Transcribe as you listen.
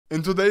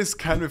In today's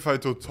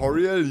Canvify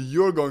tutorial,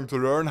 you're going to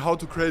learn how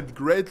to create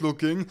great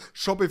looking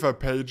Shopify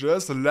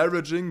pages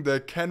leveraging the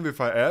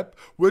Canvify app,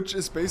 which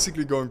is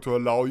basically going to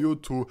allow you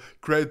to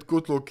create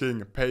good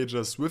looking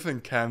pages within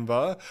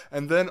Canva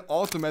and then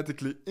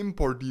automatically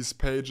import these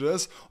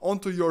pages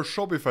onto your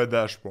Shopify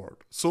dashboard.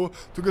 So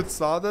to get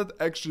started,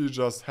 actually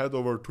just head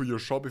over to your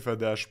Shopify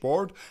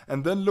dashboard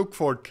and then look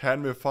for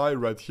Canvify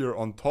right here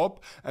on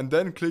top and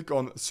then click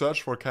on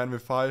search for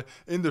Canvify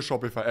in the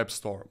Shopify app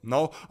store.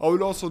 Now I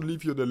will also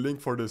leave you the link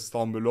for this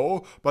down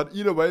below, but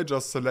either way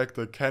just select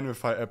the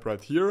Canvify app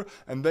right here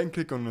and then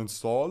click on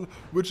install,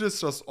 which is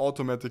just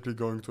automatically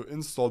going to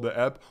install the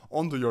app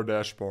onto your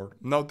dashboard.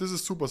 Now this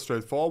is super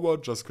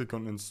straightforward, just click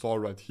on install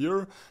right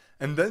here.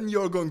 And then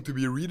you're going to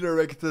be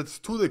redirected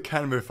to the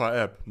Canvify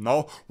app.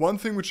 Now, one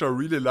thing which I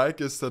really like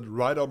is that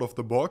right out of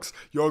the box,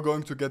 you're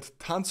going to get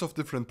tons of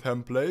different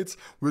templates,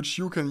 which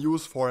you can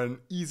use for an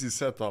easy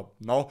setup.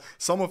 Now,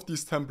 some of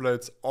these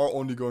templates are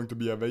only going to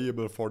be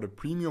available for the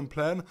premium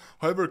plan.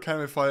 However,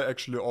 Canvify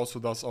actually also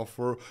does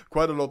offer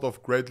quite a lot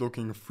of great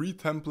looking free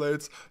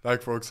templates,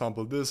 like for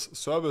example this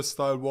service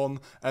style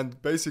one.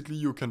 And basically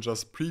you can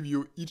just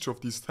preview each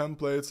of these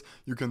templates.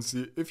 You can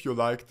see if you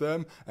like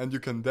them and you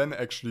can then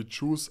actually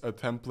choose a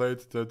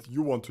template that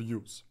you want to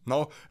use.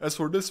 Now, as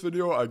for this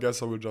video, I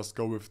guess I will just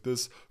go with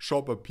this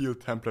shop appeal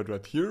template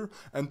right here.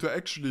 And to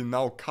actually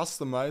now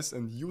customize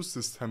and use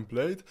this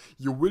template,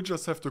 you will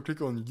just have to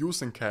click on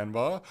use in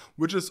Canva,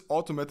 which is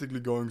automatically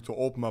going to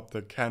open up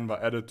the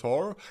Canva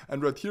editor.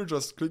 And right here,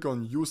 just click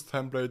on use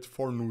template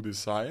for new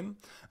design.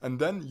 And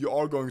then you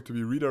are going to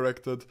be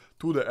redirected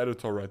to the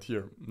editor right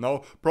here.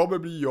 Now,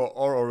 probably you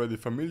are already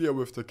familiar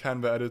with the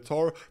Canva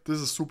editor. This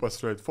is super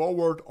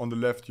straightforward. On the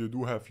left, you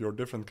do have your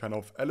different kind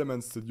of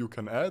elements that you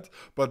can add,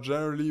 but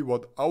generally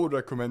what I would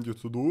recommend you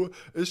to do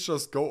is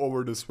just go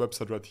over this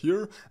website right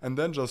here and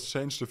then just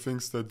change the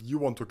things that you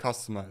want to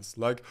customize.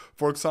 Like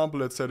for example,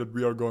 let's say that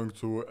we are going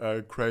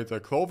to create a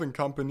clothing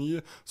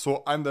company,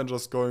 so I'm then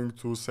just going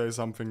to say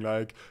something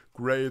like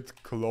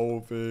great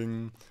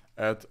clothing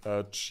at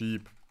a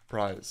cheap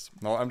price.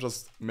 Now I'm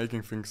just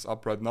making things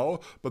up right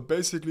now, but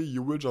basically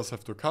you will just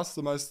have to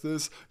customize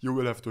this. You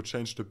will have to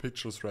change the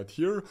pictures right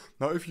here.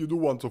 Now if you do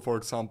want to, for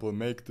example,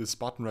 make this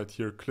button right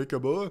here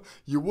clickable,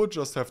 you would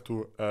just have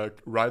to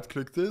right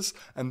click this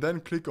and then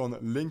click on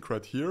link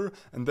right here,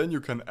 and then you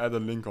can add a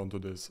link onto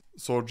this.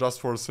 So just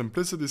for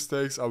simplicity's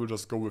sake, I will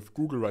just go with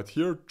Google right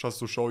here just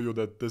to show you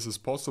that this is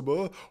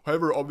possible.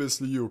 However,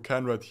 obviously you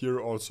can right here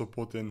also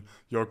put in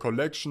your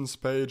collections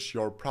page,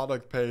 your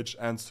product page,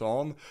 and so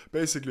on.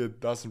 Basically it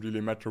doesn't really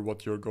matter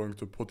what you're going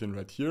to put in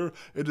right here.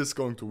 It is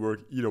going to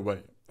work either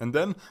way. And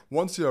then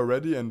once you are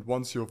ready and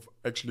once you've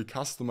actually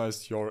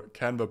customized your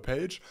Canva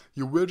page,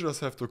 you will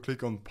just have to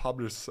click on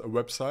publish a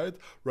website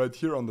right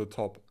here on the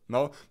top.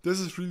 Now this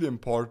is really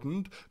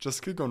important.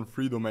 Just click on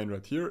free domain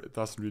right here. It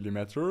doesn't really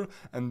matter.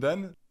 And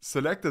then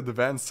select the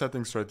advanced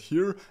settings right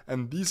here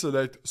and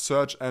deselect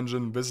search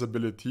engine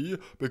visibility,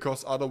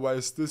 because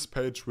otherwise this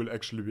page will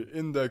actually be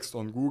indexed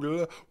on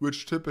Google,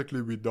 which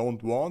typically we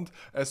don't want,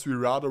 as we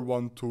rather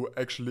want to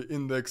actually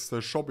index the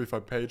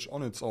Shopify page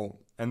on its own.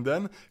 And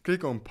then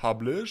click on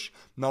publish.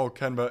 Now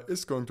Canva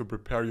is going to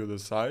prepare your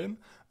design,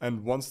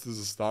 and once this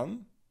is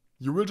done,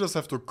 you will just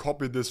have to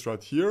copy this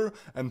right here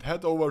and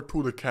head over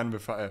to the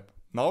Canvify app.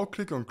 Now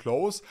click on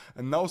close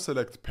and now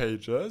select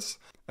pages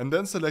and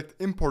then select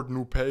import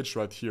new page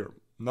right here.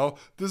 Now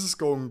this is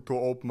going to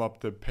open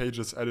up the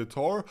pages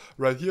editor.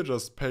 Right here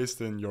just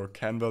paste in your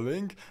Canva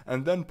link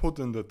and then put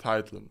in the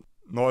title.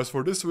 Now as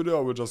for this video,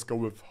 I will just go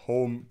with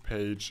home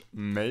page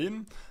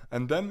main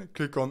and then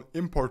click on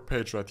import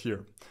page right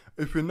here.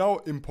 If we now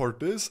import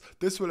this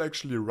will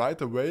actually right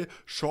away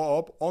show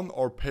up on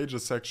our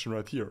pages section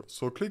right here.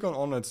 So click on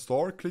online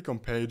store, click on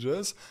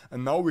pages,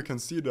 and now we can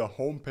see the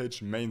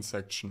homepage main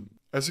section.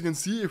 As you can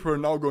see, if we're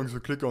now going to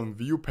click on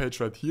view page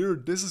right here,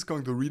 this is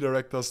going to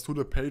redirect us to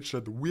the page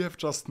that we have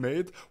just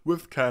made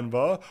with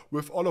Canva,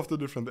 with all of the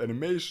different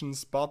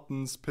animations,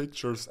 buttons,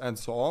 pictures, and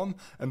so on.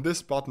 And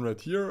this button right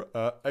here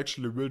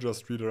actually will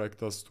just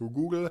redirect us to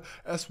Google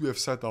as we have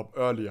set up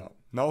earlier.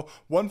 Now,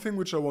 one thing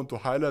which I want to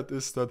highlight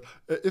is that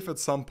if at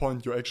some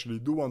point you actually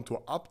do want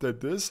to update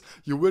this,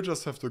 you will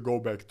just have to go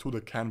back to the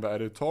Canva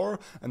editor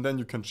and then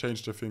you can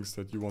change the things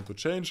that you want to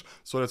change.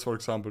 So let's, for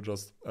example,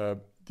 just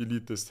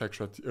delete this text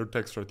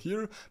right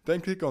here,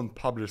 then click on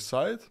publish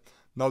site.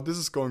 Now this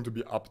is going to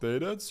be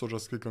updated, so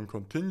just click on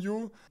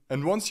continue.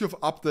 And once you've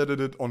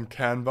updated it on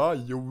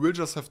Canva, you will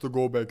just have to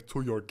go back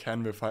to your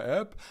Canvify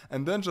app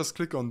and then just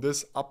click on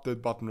this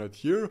update button right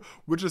here,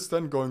 which is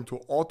then going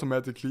to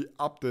automatically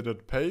update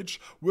that page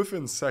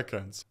within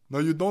seconds. Now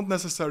you don't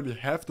necessarily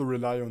have to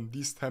rely on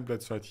these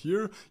templates right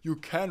here. You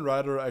can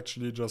rather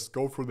actually just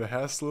go through the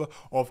hassle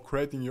of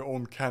creating your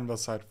own Canva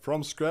site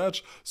from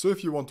scratch. So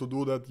if you want to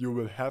do that, you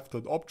will have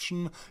that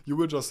option. You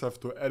will just have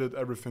to edit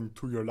everything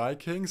to your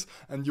likings,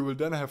 and you will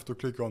then have to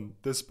click on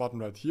this button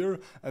right here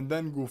and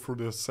then go through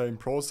the same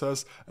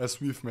process as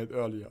we've made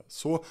earlier.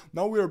 So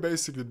now we are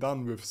basically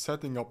done with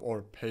setting up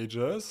our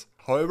pages.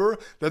 However,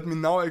 let me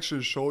now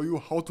actually show you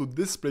how to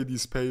display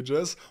these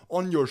pages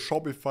on your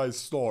Shopify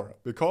store,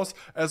 because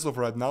as of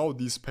right now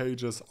these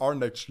pages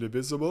aren't actually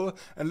visible,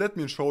 and let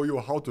me show you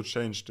how to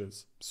change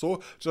this.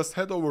 So just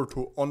head over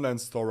to online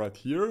store right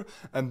here,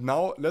 and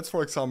now let's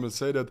for example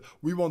say that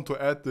we want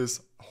to add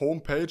this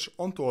home page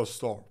onto our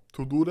store.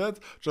 To do that,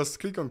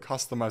 just click on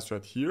customize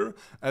right here,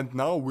 and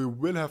now we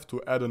will have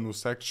to add a new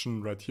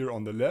section right here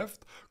on the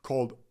left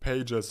called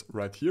pages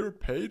right here,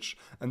 page,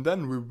 and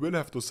then we will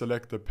have to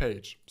select the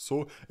page.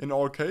 So in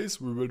our case,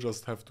 we will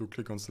just have to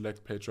click on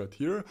select page right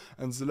here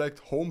and select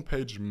home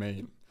page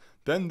main.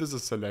 Then this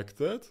is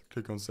selected,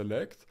 click on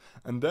select,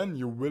 and then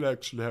you will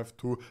actually have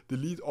to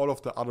delete all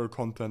of the other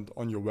content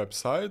on your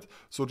website.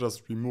 So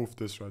just remove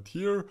this right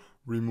here,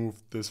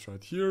 remove this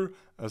right here,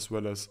 as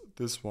well as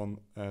this one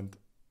and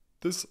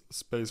this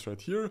space right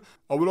here.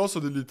 I will also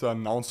delete the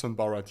announcement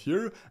bar right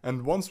here,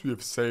 and once we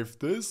have saved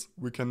this,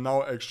 we can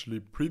now actually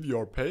preview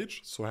our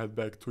page. So head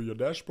back to your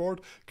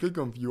dashboard, click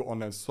on view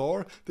online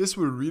store. This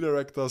will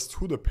redirect us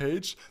to the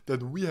page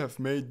that we have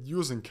made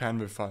using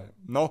Canvify.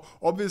 Now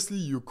obviously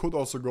you could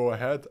also go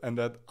ahead and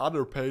add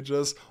other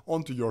pages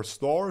onto your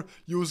store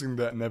using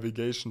the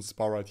navigation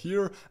bar right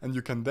here, and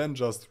you can then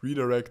just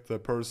redirect the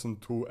person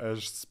to a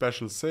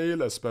special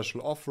sale, a special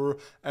offer,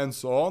 and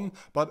so on.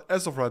 But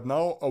as of right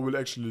now, I will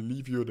actually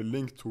leave you the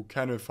link to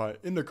Canvify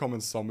in the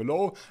comments down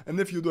below, and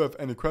if you do have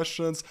any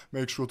questions,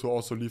 make sure to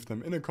also leave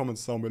them in the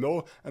comments down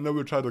below, and I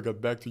will try to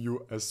get back to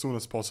you as soon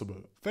as possible.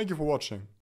 Thank you for watching.